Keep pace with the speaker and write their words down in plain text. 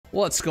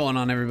What's going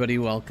on, everybody?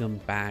 Welcome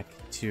back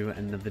to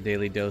another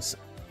daily dose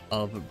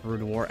of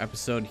Broodwar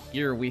episode.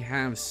 Here we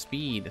have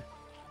Speed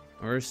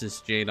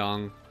versus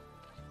JAEDONG.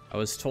 I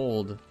was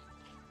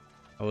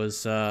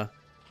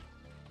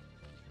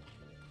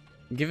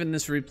given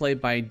this replay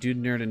by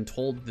Dude Nerd and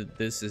told that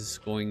this is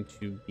going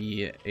to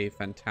be a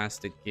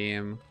fantastic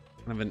game,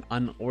 kind of an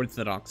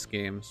unorthodox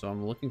game, so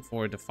I'm looking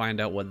forward to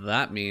find out what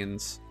that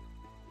means.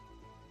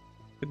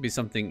 Could be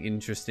something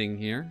interesting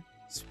here.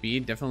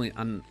 Speed, definitely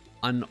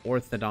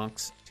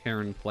unorthodox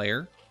Terran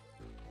player.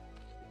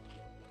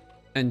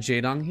 And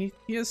JAEDONG,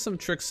 he has some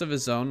tricks of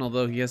his own,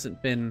 although he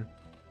hasn't been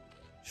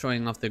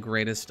showing off the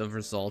greatest of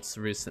results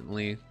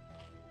recently.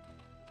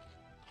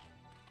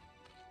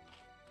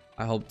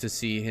 I hope to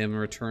see him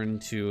return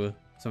to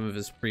some of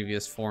his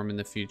previous form in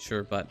the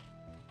future, but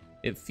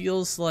it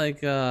feels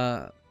like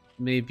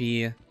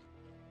maybe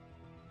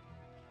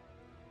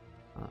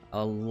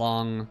a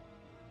long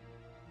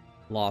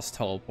lost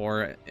hope,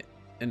 or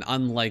an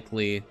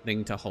unlikely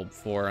thing to hope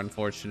for,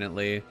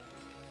 unfortunately.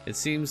 It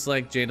seems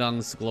like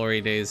JAEDONG's glory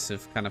days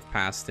have kind of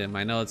passed him.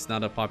 I know it's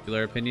not a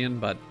popular opinion,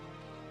 but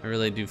I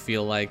really do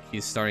feel like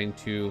he's starting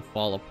to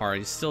fall apart.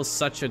 He's still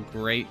such a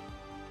great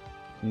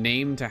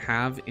name to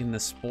have in the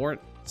sport.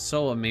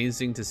 So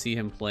amazing to see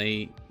him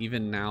play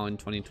even now in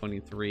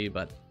 2023,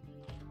 but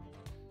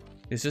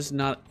it's just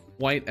not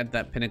quite at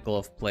that pinnacle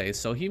of play.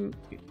 So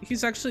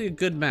he's actually a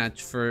good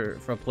match for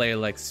a player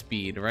like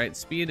Speed, right?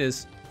 Speed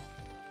is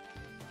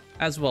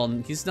as well,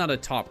 he's not a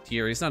top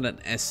tier, he's not an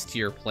S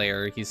tier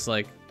player, he's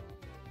like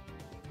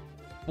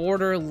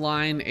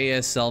borderline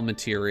ASL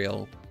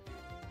material.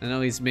 I know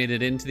he's made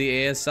it into the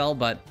ASL,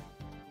 but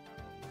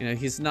you know,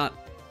 he's not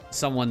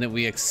someone that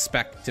we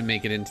expect to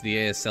make it into the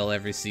ASL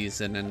every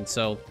season. And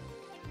so,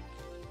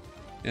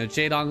 you know,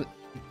 JAEDONG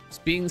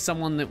being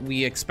someone that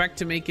we expect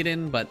to make it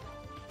in, but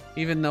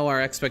even though our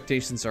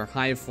expectations are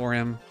high for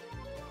him,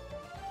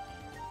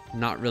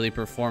 not really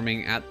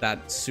performing at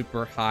that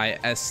super high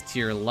S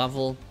tier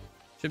level.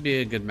 Should be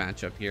a good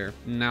matchup here.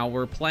 Now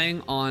we're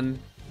playing on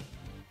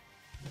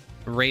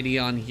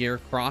Radion here,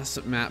 cross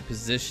map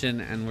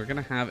position, and we're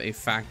gonna have a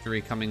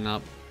factory coming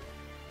up.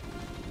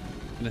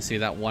 Gonna see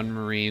that one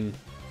Marine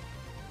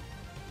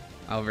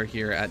over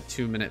here at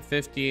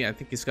 2:50. I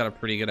think he's got a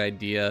pretty good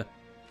idea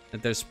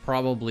that there's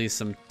probably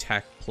some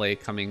tech play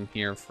coming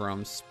here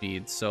from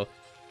Speed. So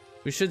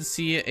we should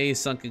see a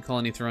sunken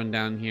colony thrown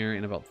down here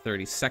in about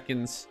 30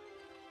 seconds.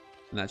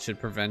 And that should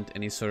prevent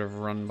any sort of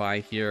run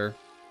by here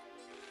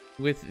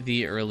with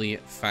the early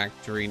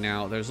factory.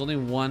 Now there's only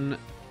one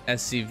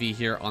SCV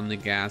here on the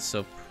gas,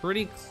 so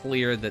pretty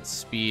clear that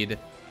Speed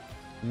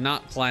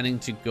not planning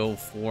to go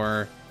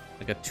for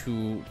like a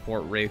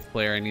 2-port Wraith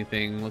play or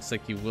anything. Looks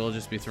like he will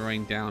just be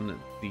throwing down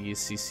the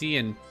CC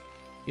and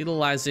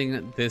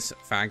utilizing this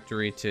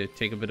factory to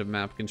take a bit of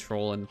map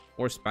control and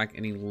force back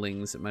any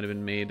lings that might have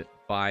been made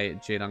by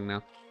JAEDONG.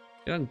 Now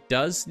JAEDONG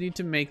does need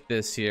to make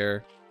this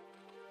here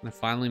and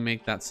finally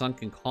make that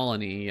sunken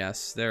colony.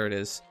 Yes, there it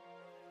is.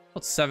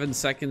 About 7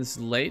 seconds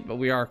late, but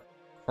we are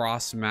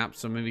cross map,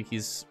 so maybe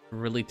he's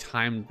really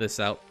timed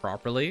this out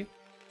properly.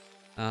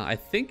 I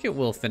think it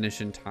will finish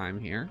in time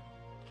here.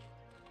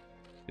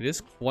 It is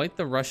quite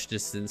the rush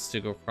distance to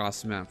go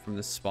cross map from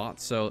this spot,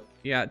 so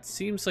yeah, it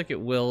seems like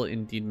it will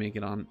indeed make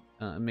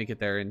it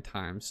there in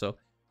time. So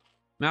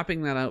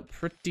mapping that out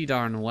pretty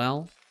darn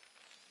well.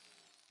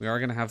 We are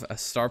gonna have a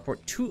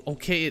starport.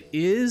 Okay, it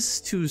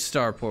is 2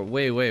 starport.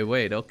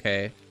 Wait.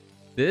 Okay,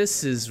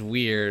 this is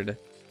weird.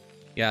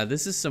 Yeah,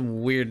 this is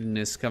some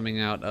weirdness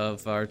coming out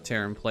of our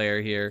Terran player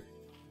here.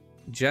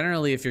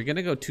 Generally, if you're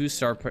gonna go 2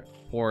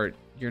 starport,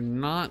 you're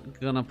not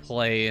gonna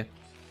play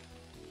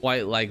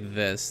quite like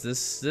this.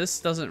 This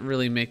doesn't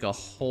really make a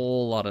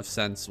whole lot of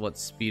sense what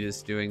Speed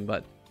is doing,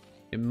 but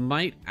it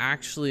might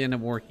actually end up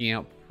working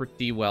out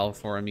pretty well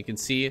for him. You can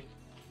see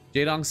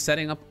JAEDONG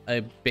setting up a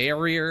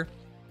barrier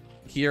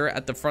here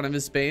at the front of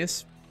his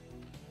base.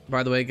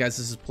 By the way, guys,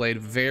 this is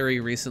played very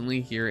recently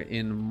here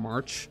in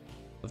March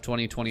of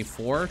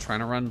 2024, trying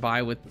to run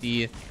by with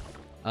the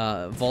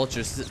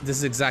vultures. This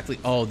is exactly,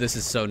 oh, this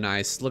is so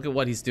nice. Look at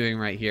what he's doing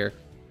right here.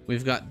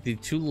 We've got the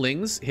 2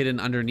 lings hidden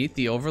underneath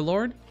the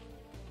overlord.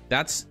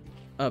 That's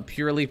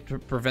purely to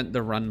prevent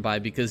the run by,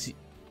 because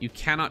you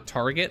cannot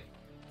target,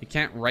 you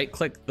can't right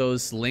click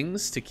those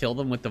lings to kill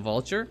them with the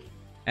vulture,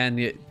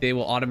 and they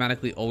will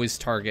automatically always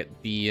target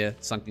the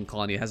sunken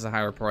colony. It has a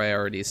higher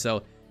priority.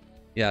 So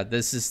yeah,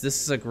 this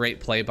is a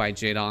great play by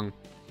JAEDONG.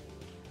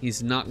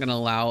 He's not gonna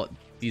allow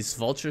these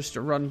vultures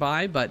to run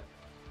by, but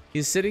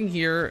he's sitting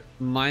here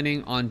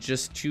mining on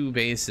just 2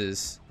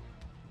 bases,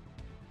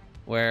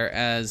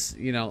 whereas,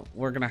 you know,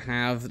 we're gonna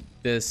have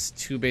this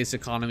 2 base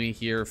economy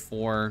here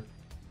for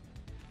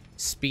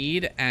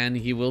Speed, and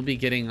he will be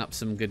getting up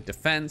some good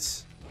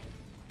defense.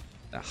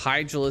 The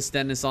Hydralisk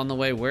Den is on the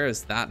way. Where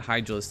is that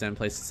Hydralisk Den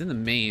place? It's in the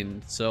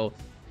main. So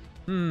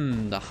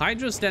the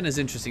Hydralisk Den is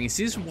interesting. He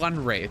sees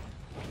 1 Wraith.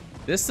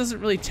 This doesn't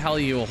really tell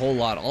you a whole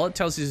lot. All it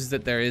tells you is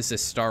that there is a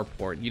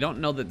starport. You don't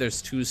know that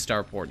there's 2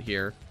 starport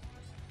here.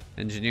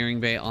 Engineering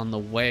bay on the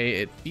way.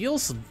 It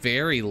feels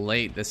very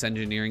late, this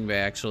engineering bay,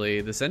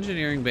 actually. This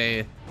engineering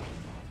bay,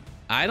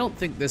 I don't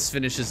think this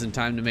finishes in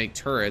time to make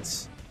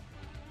turrets,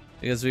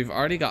 because we've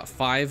already got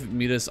 5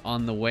 mutas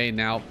on the way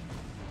now.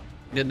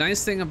 The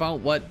nice thing about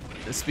what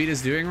Speed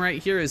is doing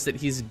right here is that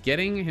he's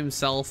getting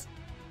himself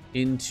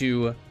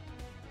into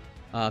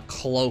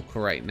cloak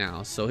right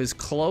now. So his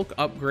cloak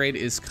upgrade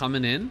is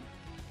coming in,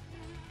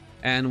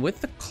 and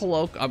with the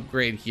cloak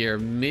upgrade here,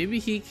 maybe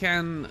he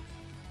can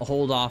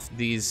hold off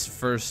these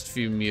first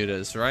few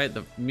mutas, right?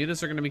 The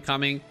mutas are going to be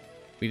coming.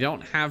 We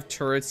don't have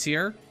turrets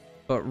here,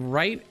 but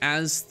right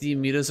as the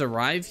mutas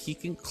arrive, he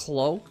can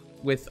cloak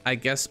with, I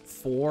guess,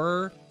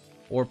 4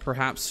 or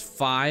perhaps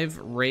 5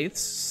 wraiths,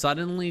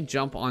 suddenly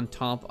jump on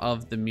top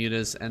of the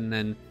mutas and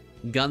then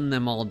gun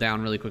them all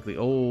down really quickly.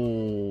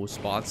 Oh,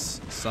 spots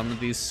some of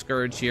these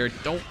scourge here.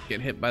 Don't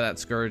get hit by that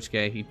scourge.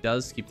 Okay, he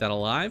does keep that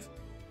alive.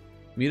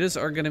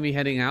 Mutas are going to be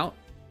heading out.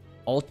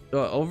 All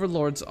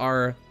overlords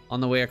are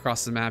on the way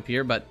across the map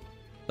here, but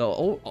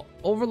the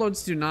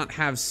overlords do not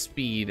have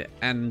speed,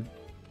 and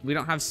we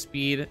don't have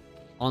speed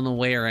on the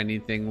way or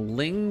anything.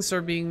 Lings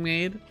are being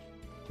made.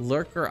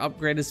 Lurker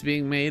upgrade is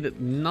being made.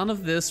 None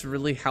of this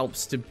really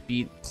helps to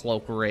beat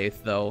Cloak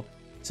Wraith, though.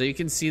 So you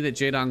can see that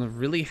JAEDONG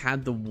really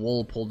had the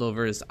wool pulled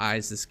over his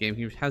eyes this game.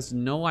 He has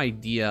no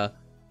idea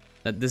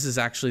that this is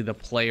actually the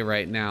play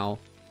right now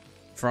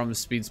from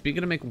Speed. Speed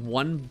gonna make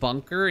 1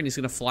 bunker, and he's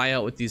gonna fly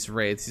out with these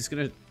wraiths. He's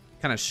gonna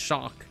kind of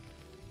shock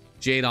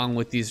JAEDONG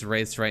with these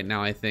wraiths right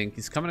now, I think.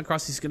 He's coming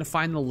across. He's gonna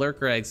find the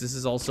lurker eggs. This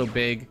is also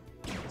big.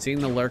 Seeing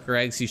the lurker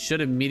eggs, he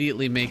should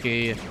immediately make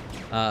a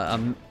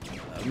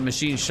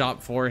machine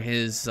shop for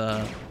his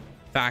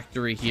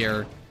factory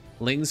here.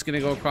 Ling's gonna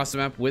go across the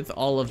map with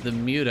all of the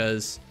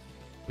mutas.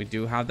 We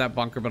do have that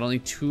bunker, but only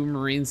 2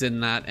 marines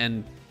in that.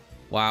 And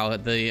wow,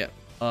 the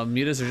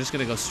mutas are just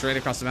gonna go straight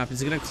across the map.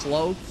 He's gonna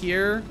cloak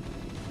here.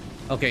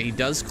 Okay, he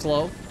does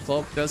cloak.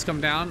 Cloak does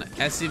come down.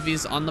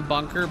 SCV's on the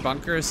bunker.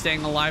 Bunker is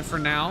staying alive for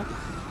now.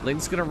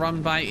 Link's gonna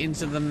run by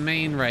into the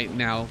main right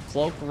now.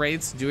 Cloak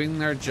Wraiths doing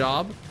their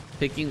job,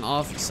 picking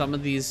off some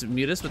of these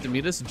mutas, but the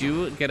mutas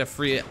do get a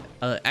free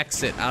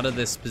exit out of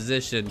this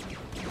position.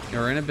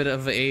 You're in a bit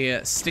of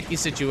a sticky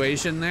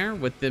situation there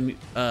with the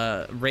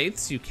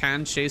wraiths. You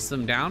can chase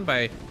them down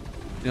by,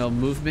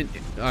 movement.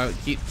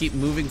 Keep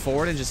moving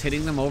forward and just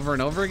hitting them over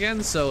and over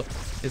again. So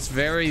it's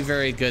very,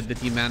 very good that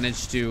he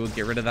managed to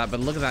get rid of that. But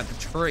look at that, the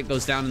turret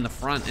goes down in the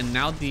front, and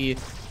now the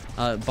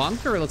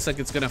bunker looks like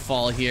it's gonna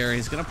fall here.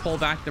 He's gonna pull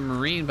back the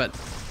marine, but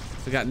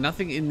we got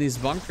nothing in these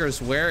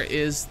bunkers. Where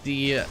is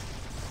the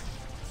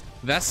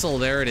vessel?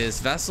 There it is.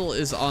 Vessel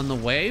is on the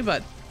way,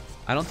 but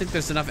I don't think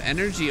there's enough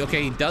energy.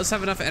 Okay, he does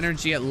have enough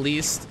energy at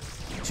least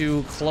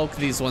to cloak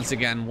these once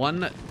again.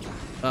 One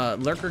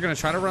lurker gonna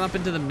try to run up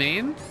into the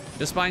main,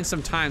 just buying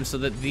some time so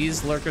that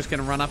these lurkers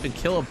can run up and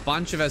kill a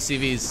bunch of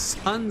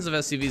SCVs. Tons of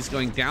SCVs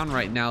going down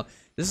right now.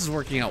 This is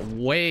working out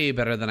way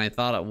better than I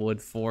thought it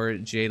would for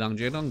JAEDONG.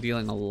 JAEDONG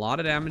dealing a lot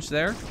of damage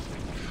there.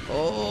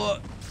 Oh,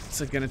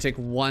 it's gonna take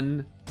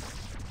 1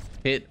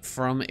 hit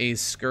from a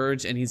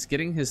Scourge, and he's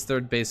getting his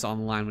 3rd base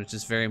online, which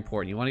is very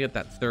important. You want to get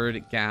that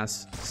 3rd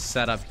gas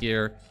set up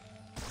here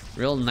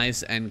real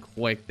nice and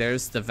quick.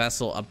 There's the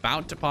vessel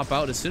about to pop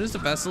out. As soon as the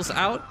vessel's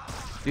out,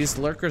 these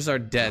lurkers are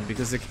dead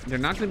because they're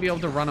not going to be able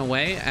to run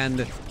away,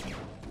 and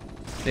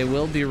they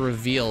will be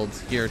revealed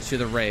here to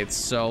the wraiths.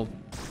 So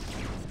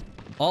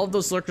all of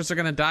those lurkers are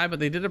going to die, but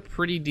they did a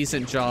pretty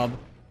decent job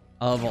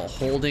of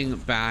holding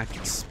back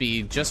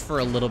Speed just for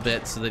a little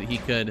bit so that he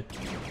could,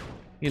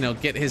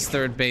 get his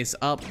 3rd base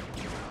up.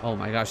 Oh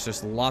my gosh,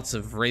 there's lots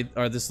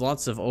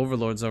of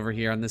overlords over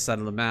here on this side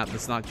of the map.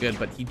 That's not good,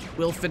 but he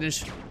will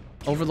finish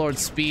Overlord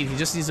Speed. He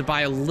just needs to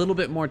buy a little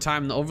bit more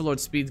time. The Overlord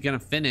Speed's gonna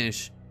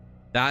finish.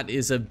 That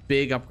is a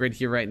big upgrade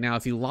here right now.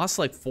 If he lost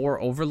like 4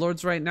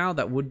 overlords right now,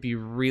 that would be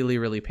really,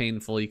 really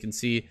painful. You can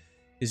see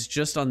he's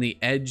just on the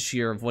edge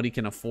here of what he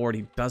can afford.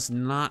 He does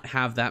not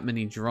have that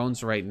many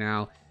drones right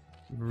now.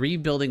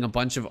 Rebuilding a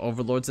bunch of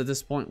overlords at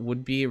this point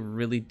would be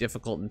really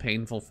difficult and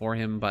painful for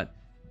him, but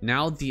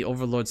now the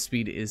Overlord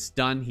Speed is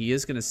done. He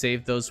is going to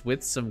save those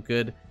with some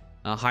good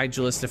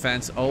Hydralisk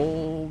defense.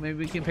 Oh, maybe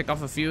we can pick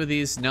off a few of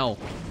these. No,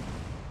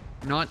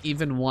 not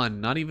even one.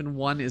 Not even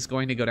one is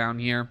going to go down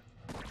here.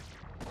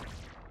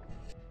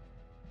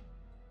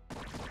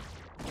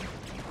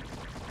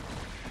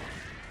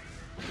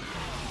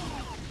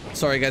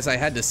 Sorry guys, I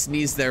had to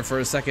sneeze there for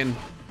a second.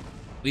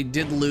 We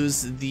did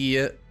lose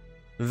the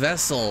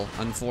vessel,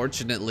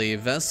 unfortunately.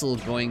 Vessel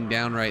going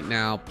down right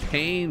now.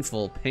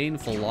 Painful,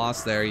 painful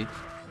loss there. He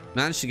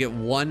managed to get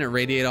 1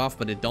 irradiate off,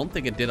 but I don't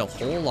think it did a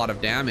whole lot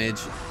of damage.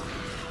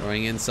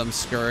 Throwing in some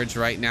Scourge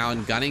right now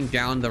and gunning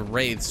down the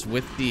wraiths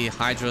with the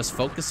Hydras,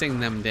 focusing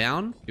them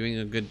down. Doing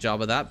a good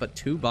job of that, but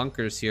 2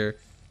 bunkers here.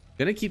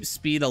 Gonna keep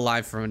Speed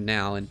alive for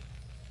now, and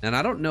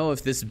I don't know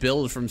if this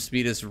build from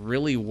Speed is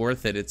really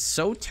worth it. It's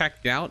so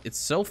teched out, it's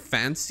so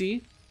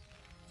fancy,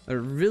 it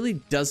really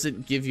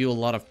doesn't give you a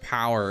lot of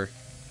power.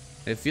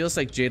 It feels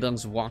like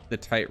JAEDONG's walked the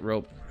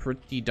tightrope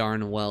pretty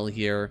darn well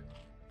here.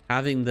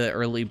 Having the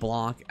early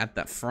block at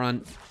the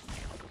front,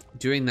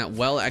 doing that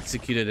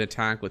well-executed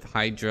attack with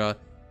Hydra,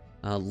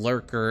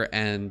 Lurker,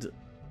 and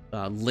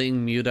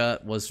Ling Muta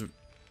was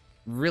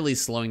really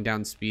slowing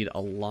down speed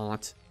a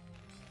lot.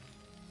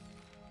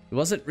 He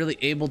wasn't really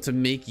able to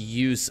make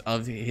use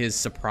of his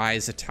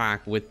surprise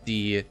attack with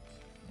the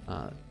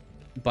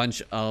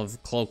bunch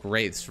of Cloak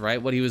Wraiths,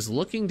 right? What he was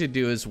looking to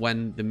do is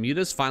when the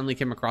Mutas finally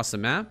came across the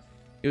map,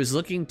 he was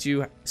looking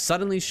to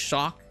suddenly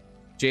shock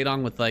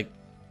JAEDONG with like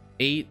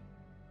 8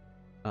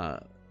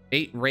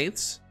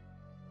 Wraiths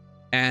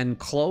and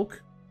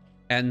Cloak,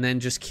 and then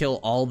just kill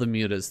all the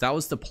Mutas. That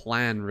was the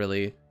plan,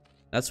 really.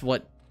 That's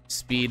what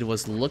Speed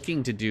was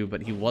looking to do,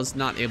 but he was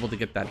not able to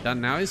get that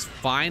done. Now he's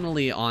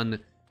finally on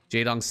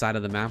JAEDONG's side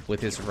of the map with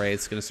his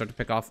Wraiths. Gonna start to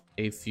pick off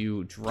a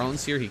few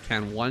drones here. He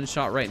can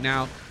one-shot right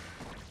now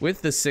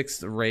with the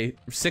 6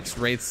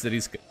 Wraiths that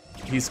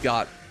he's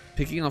got,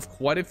 picking off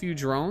quite a few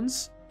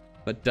drones,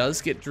 but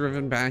does get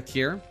driven back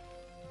here.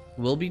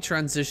 We'll be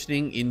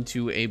transitioning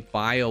into a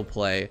bio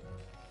play.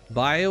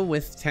 Bio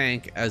with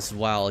tank as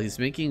well. He's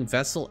making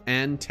vessel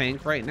and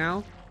tank right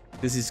now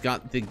because he's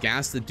got the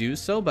gas to do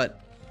so, but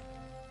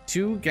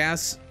 2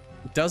 gas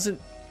doesn't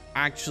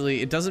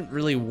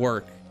really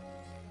work.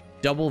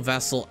 Double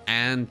vessel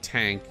and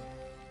tank.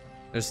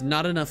 There's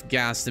not enough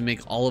gas to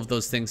make all of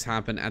those things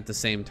happen at the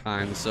same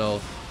time,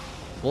 so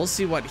we'll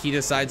see what he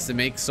decides to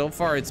make. So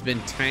far it's been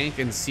tank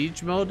and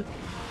siege mode.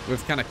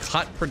 We've kind of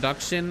cut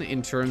production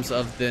in terms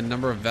of the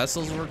number of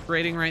vessels we're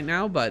creating right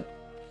now, but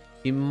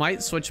he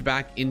might switch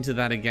back into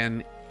that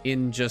again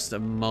in just a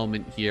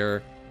moment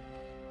here.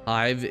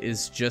 Hive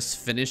is just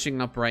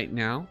finishing up right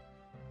now.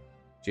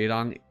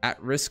 JAEDONG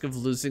at risk of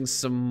losing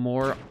some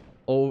more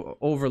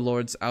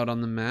overlords out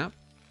on the map.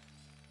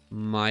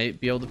 Might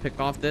be able to pick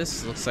off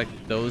this. Looks like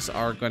those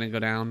are going to go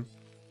down.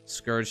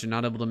 Scourge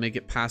not able to make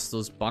it past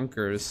those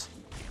bunkers.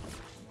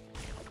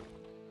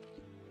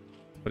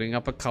 Putting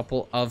up a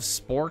couple of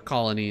spore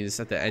colonies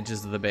at the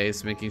edges of the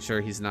base, making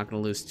sure he's not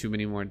going to lose too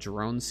many more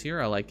drones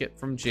here. I like it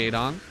from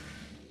JAEDONG.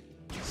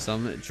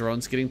 Some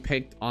drones getting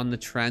picked on the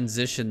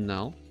transition,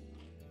 though.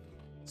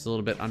 It's a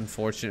little bit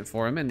unfortunate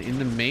for him. And in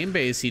the main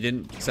base, he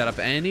didn't set up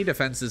any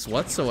defenses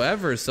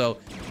whatsoever. So,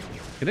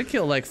 gonna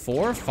kill like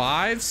 4,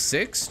 5,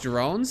 6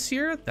 drones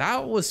here.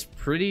 That was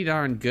pretty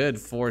darn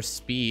good for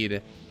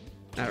Speed.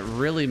 That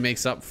really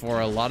makes up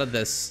for a lot of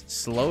this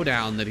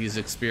slowdown that he's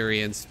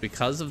experienced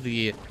because of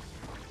the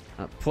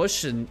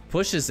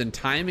pushes and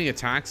timing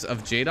attacks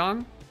of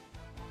JAEDONG.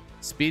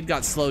 Speed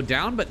got slowed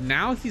down, but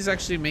now he's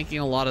actually making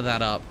a lot of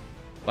that up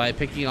by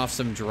picking off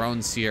some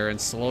drones here and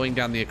slowing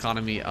down the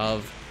economy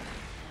of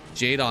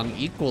JAEDONG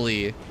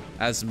equally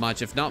as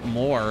much, if not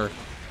more.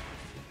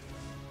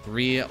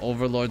 3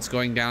 overlords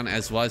going down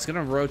as well. He's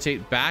gonna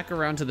rotate back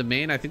around to the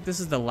main. I think this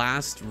is the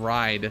last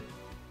ride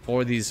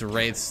for these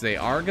Wraiths. They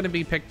are gonna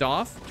be picked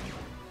off.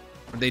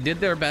 They did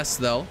their best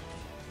though.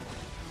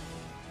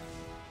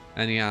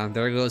 And yeah,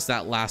 there goes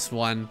that last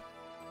one.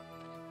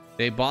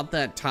 They bought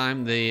that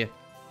time, they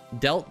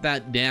dealt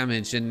that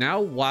damage, and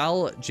now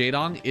while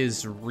JAEDONG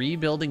is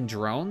rebuilding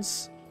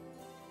drones,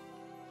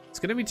 it's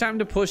gonna be time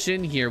to push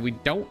in here. We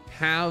don't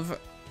have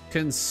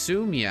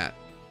Consume yet.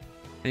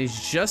 And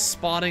he's just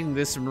spotting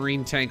this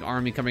Marine tank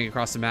army coming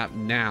across the map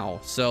now.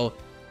 So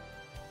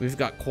we've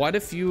got quite a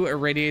few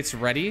irradiates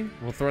ready.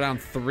 We'll throw down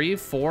 3,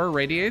 4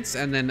 irradiates,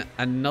 and then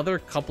another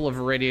couple of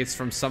irradiates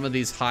from some of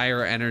these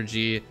higher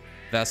energy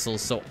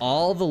vessels. So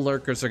all the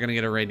lurkers are going to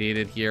get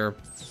irradiated here,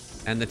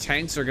 and the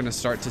tanks are going to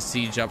start to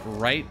siege up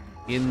right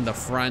in the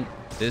front.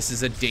 This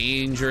is a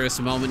dangerous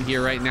moment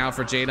here right now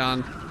for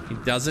JAEDONG. He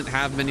doesn't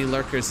have many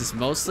lurkers. It's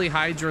mostly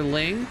Hydra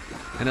Ling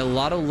and a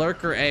lot of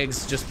lurker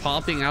eggs just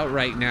popping out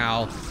right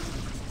now.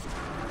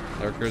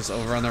 Lurkers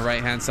over on the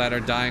right hand side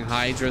are dying.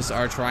 Hydras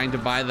are trying to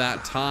buy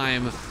that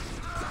time.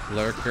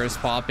 Lurkers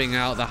popping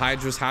out. The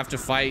Hydras have to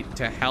fight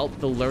to help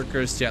the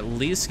lurkers to at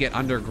least get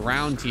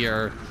underground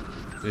here.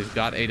 We've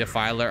got a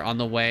Defiler on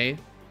the way.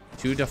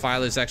 2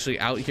 Defilers actually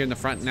out here in the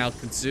front now.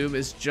 Consume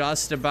is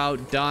just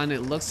about done.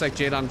 It looks like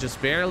JAEDONG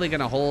just barely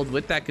gonna hold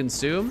with that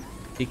Consume.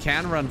 He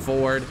can run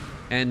forward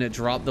and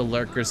drop the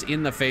lurkers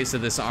in the face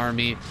of this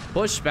army.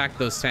 Push back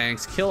those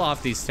tanks. Kill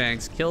off these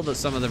tanks. Kill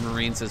some of the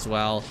Marines as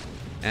well.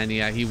 And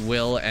yeah, he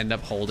will end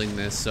up holding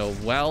this. So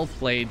well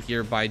played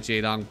here by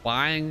JAEDONG,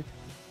 buying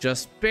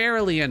just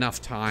barely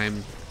enough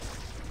time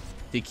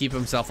to keep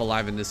himself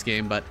alive in this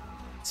game, but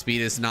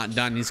Speed is not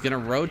done. He's gonna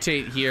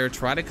rotate here,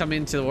 try to come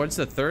in towards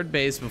the 3rd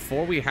base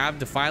before we have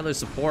Defiler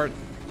support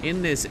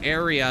in this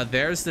area.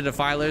 There's the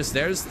Defilers,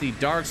 there's the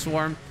Dark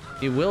Swarm.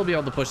 He will be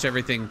able to push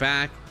everything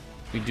back.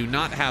 We do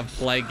not have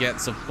Plague yet,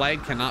 so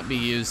Plague cannot be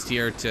used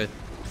here to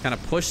kind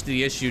of push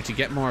the issue to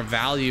get more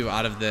value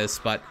out of this,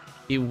 but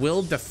he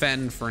will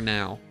defend for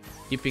now.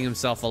 Keeping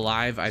himself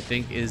alive, I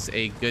think, is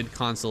a good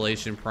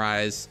consolation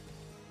prize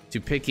to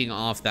picking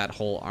off that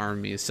whole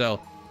army. So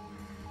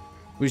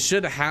we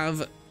should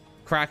have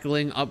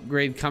Crackling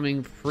upgrade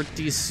coming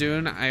pretty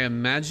soon, I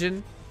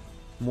imagine.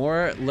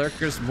 More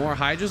lurkers, more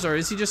Hydras, or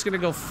is he just gonna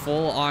go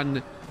full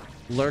on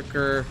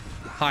lurker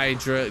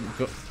Hydra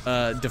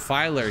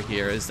Defiler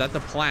here? Is that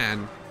the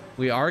plan?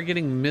 we are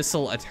getting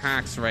missile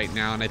attacks right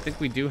now, and I think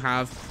we do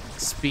have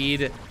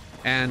speed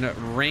and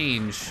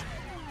range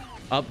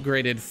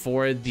upgraded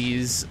for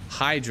these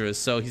Hydras.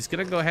 So he's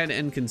gonna go ahead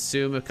and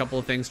consume a couple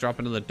of things, drop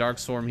into the Dark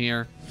Swarm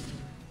here,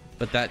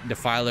 but that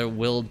Defiler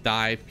will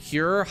die.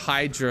 Pure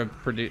Hydra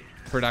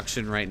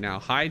production right now.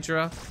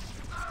 Hydra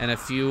and a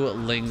few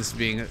Lings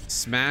being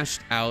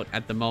smashed out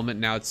at the moment.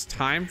 Now it's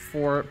time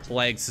for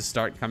Plagues to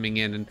start coming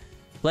in, and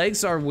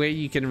Plagues are where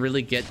you can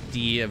really get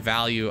the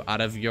value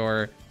out of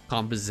your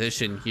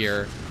composition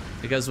here,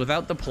 because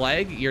without the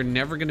Plague, you're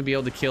never going to be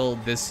able to kill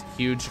this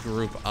huge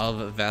group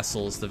of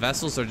vessels. The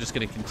vessels are just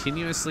going to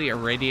continuously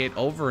irradiate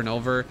over and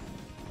over.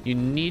 You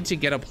need to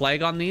get a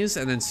Plague on these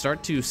and then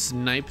start to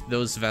snipe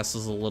those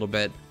vessels a little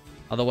bit.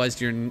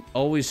 Otherwise, you're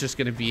always just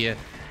going to be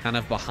kind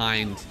of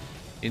behind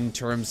in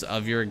terms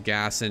of your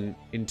gas and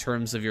in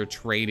terms of your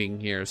trading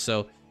here.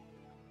 So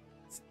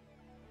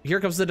here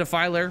comes the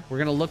Defiler. We're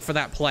going to look for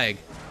that Plague.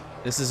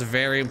 This is a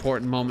very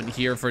important moment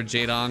here for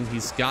JAEDONG.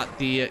 He's got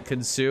the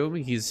consume.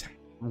 He's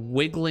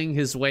wiggling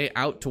his way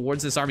out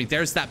towards this army.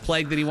 There's that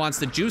Plague that he wants,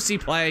 the juicy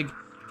Plague.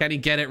 Can he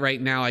get it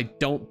right now? I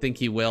don't think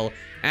he will.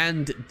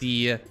 And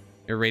the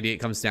irradiate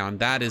comes down.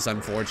 That is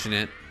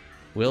unfortunate.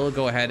 We'll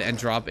go ahead and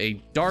drop a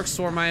Dark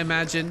Swarm, I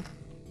imagine.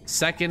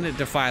 Second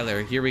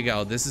Defiler. Here we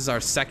go. This is our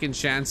second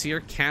chance here.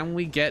 Can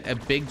we get a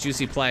big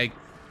juicy Plague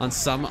on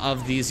some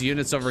of these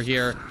units over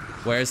here?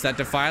 Where's that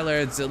Defiler?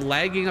 It's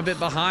lagging a bit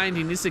behind.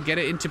 He needs to get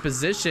it into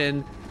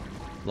position.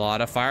 A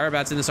lot of fire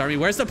bats in this army.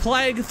 Where's the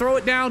Plague? Throw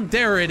it down.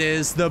 There it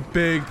is. The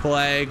big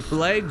Plague.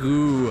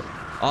 Plague-oo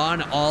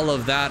on all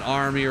of that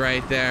army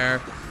right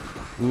there.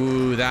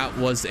 Ooh, that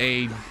was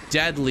a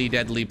deadly,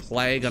 deadly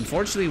Plague.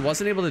 Unfortunately, he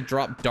wasn't able to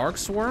drop Dark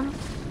Swarm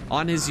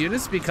on his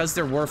units because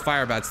there were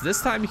fire bats.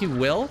 This time he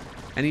will,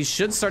 and he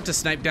should start to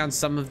snipe down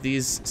some of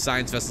these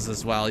science vessels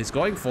as well. He's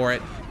going for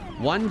it.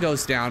 One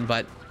goes down,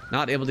 but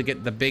not able to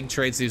get the big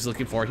trades he was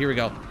looking for. Here we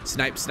go.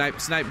 Snipe, snipe,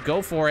 snipe.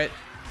 Go for it.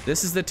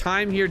 This is the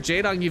time here,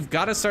 JAEDONG. You've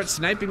got to start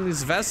sniping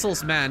these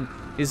vessels, man.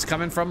 He's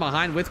coming from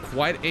behind with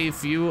quite a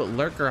few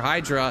Lurker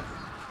Hydra.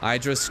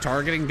 Hydra's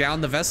targeting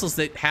down the vessels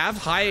that have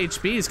high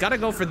HP. He's got to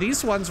go for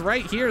these ones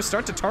right here.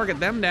 Start to target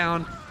them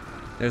down.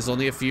 There's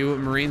only a few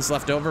Marines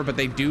left over, but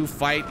they do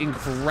fight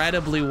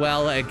incredibly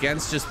well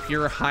against just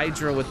pure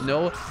Hydra with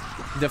no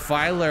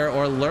Defiler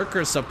or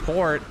Lurker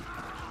support.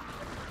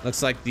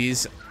 Looks like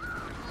these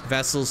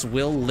vessels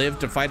will live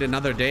to fight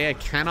another day. I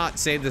cannot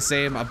say the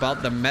same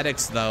about the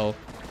medics, though.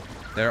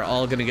 They're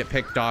all gonna get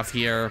picked off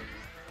here.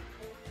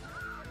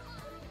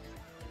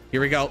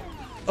 Here we go.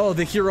 Oh,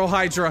 the hero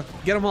Hydra.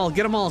 Get them all,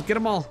 get them all, get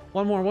them all.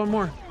 One more, one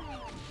more.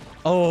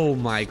 Oh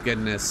my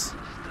goodness.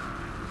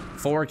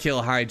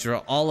 4-kill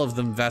Hydra, all of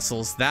them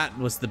vessels. That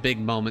was the big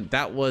moment.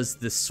 That was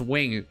the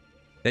swing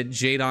that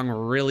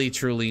JAEDONG really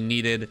truly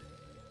needed.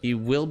 He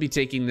will be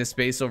taking this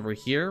base over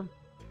here,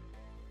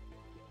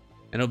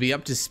 and it'll be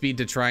up to Speed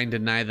to try and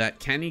deny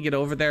that. Can he get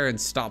over there and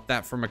stop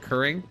that from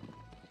occurring?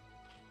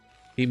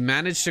 He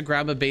managed to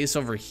grab a base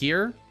over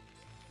here,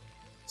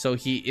 so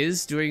he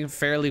is doing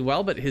fairly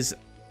well, but his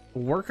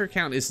worker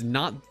count is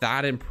not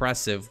that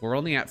impressive. We're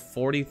only at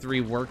 43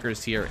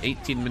 workers here,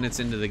 18 minutes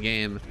into the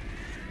game.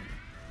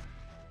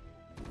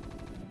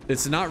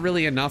 It's not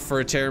really enough for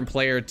a Terran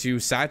player to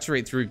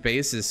saturate through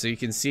bases, so you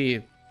can see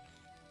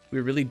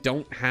we really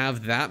don't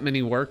have that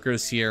many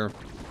workers here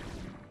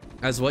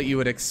as what you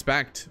would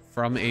expect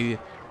from a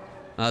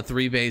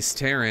 3-base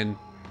Terran.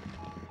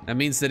 That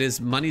means that his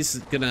money's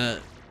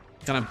gonna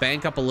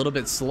bank up a little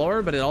bit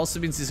slower, but it also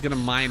means he's gonna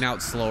mine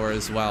out slower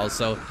as well.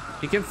 So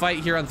he can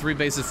fight here on 3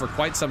 bases for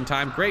quite some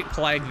time. Great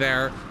Plague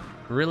there.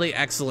 Really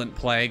excellent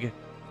Plague.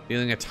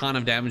 Dealing a ton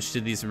of damage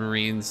to these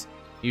Marines.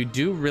 You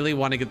do really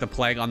want to get the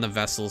Plague on the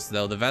vessels,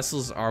 though. The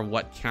vessels are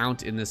what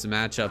count in this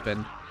matchup,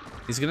 and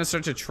he's gonna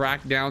start to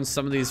track down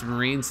some of these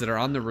Marines that are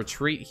on the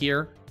retreat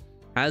here.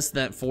 Has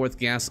that 4th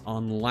gas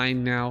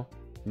online now.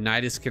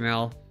 Nidus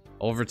Canal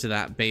over to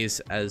that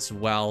base as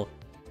well.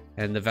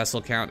 And the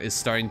vessel count is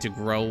starting to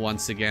grow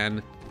once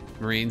again.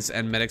 Marines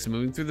and medics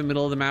moving through the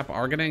middle of the map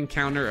are going to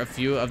encounter a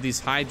few of these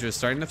Hydras.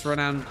 Starting to throw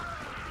down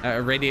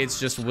irradiates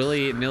just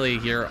willy-nilly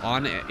here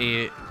on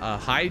a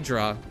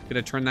Hydra. Going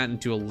to turn that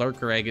into a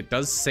Lurker Egg. It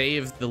does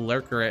save the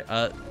Lurker,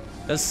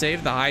 does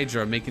save the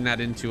Hydra, making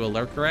that into a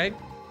Lurker Egg.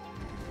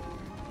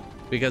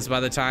 Because by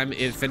the time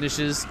it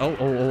finishes...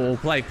 Oh,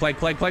 Plague.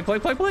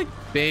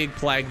 Big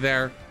Plague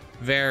there.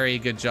 Very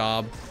good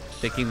job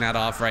picking that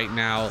off right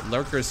now.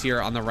 Lurkers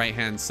here on the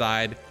right-hand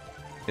side.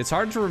 It's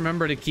hard to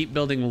remember to keep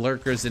building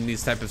Lurkers in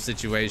these type of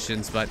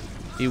situations, but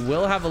he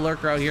will have a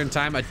Lurker out here in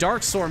time. A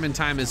Dark Storm in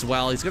time as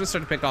well. He's going to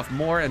start to pick off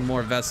more and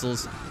more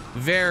vessels.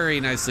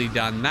 Very nicely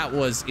done. That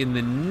was in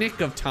the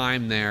nick of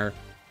time there.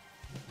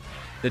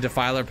 The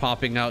Defiler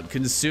popping out,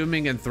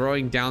 consuming and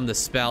throwing down the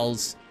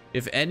spells.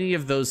 If any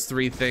of those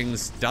 3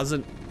 things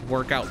doesn't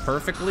work out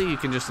perfectly, you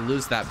can just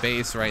lose that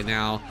base right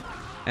now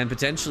and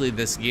potentially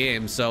this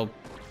game. So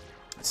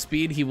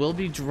Speed, he will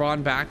be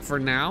drawn back for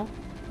now,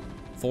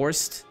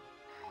 forced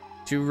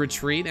to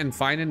retreat and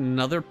find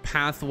another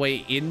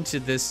pathway into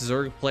this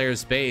Zerg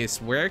player's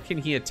base. Where can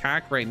he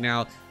attack right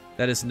now?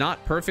 that is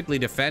not perfectly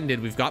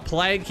defended. We've got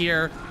Plague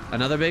here.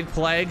 Another big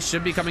Plague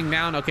should be coming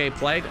down. Okay,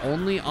 Plague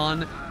only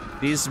on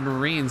these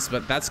Marines,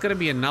 but that's going to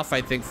be enough, I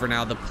think, for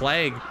now. The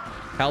Plague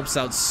helps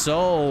out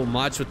so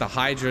much with the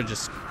Hydra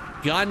just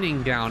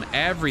gunning down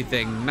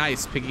everything.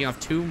 Nice, picking off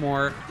 2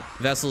 more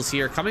vessels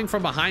here. Coming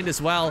from behind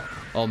as well.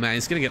 Oh, man,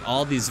 he's going to get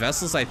all these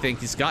vessels, I think.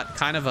 He's got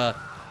kind of a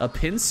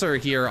pincer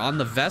here on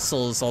the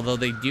vessels, although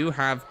they do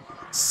have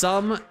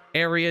some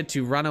area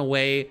to run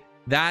away.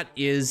 That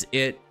is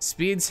it.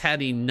 Speed's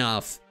had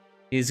enough.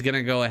 He's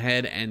gonna go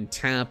ahead and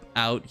tap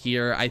out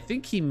here. I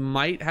think he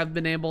might have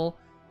been able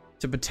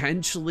to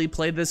potentially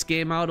play this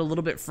game out a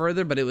little bit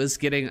further, but it was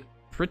getting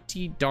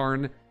pretty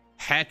darn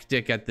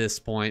hectic at this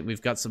point.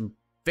 We've got some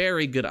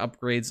very good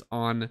upgrades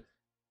on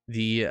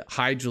the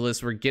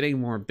Hydralisk. We're getting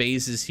more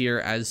bases here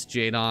as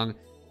JAEDONG,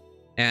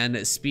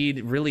 and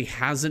Speed really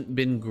hasn't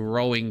been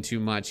growing too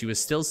much. He was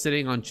still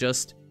sitting on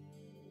just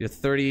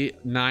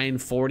 39,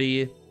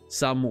 40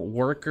 some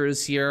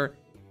workers here.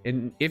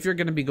 And if you're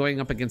going to be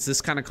going up against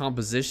this kind of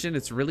composition,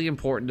 it's really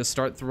important to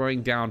start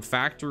throwing down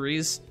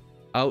factories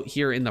out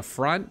here in the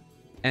front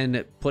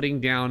and putting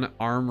down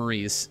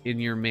armories in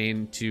your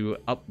main to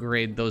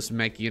upgrade those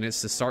mech units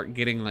to start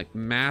getting like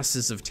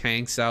masses of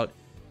tanks out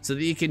so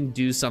that you can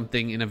do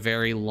something in a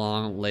very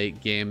long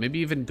late game. Maybe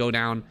even go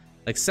down,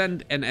 like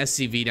send an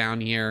SCV down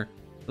here.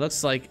 It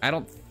looks like, I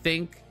don't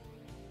think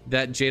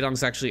that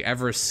JAEDONG's actually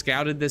ever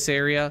scouted this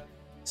area.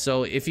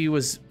 So if he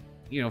was,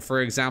 you know,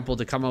 for example,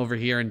 to come over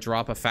here and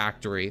drop a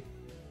factory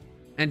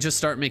and just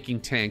start making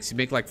tanks, you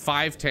make like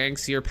 5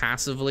 tanks here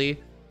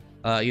passively,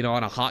 you know,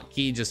 on a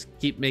hotkey, just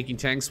keep making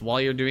tanks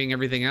while you're doing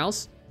everything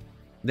else.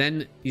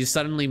 Then you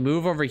suddenly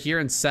move over here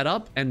and set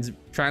up and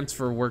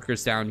transfer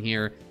workers down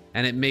here,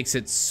 and it makes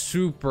it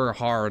super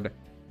hard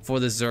for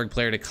the Zerg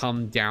player to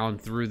come down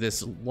through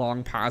this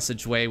long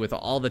passageway with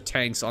all the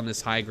tanks on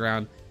this high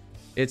ground.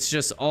 It's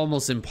just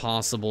almost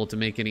impossible to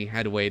make any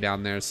headway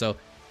down there. So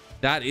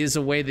that is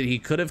a way that he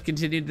could have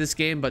continued this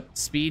game, but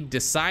Speed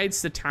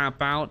decides to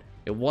tap out.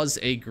 It was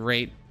a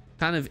great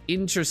kind of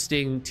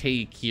interesting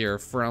take here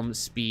from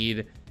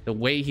Speed, the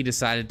way he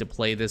decided to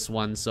play this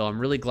one. So I'm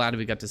really glad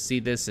we got to see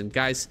this. And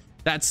guys,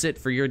 that's it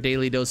for your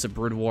daily dose of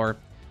Brood War.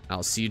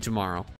 I'll see you tomorrow.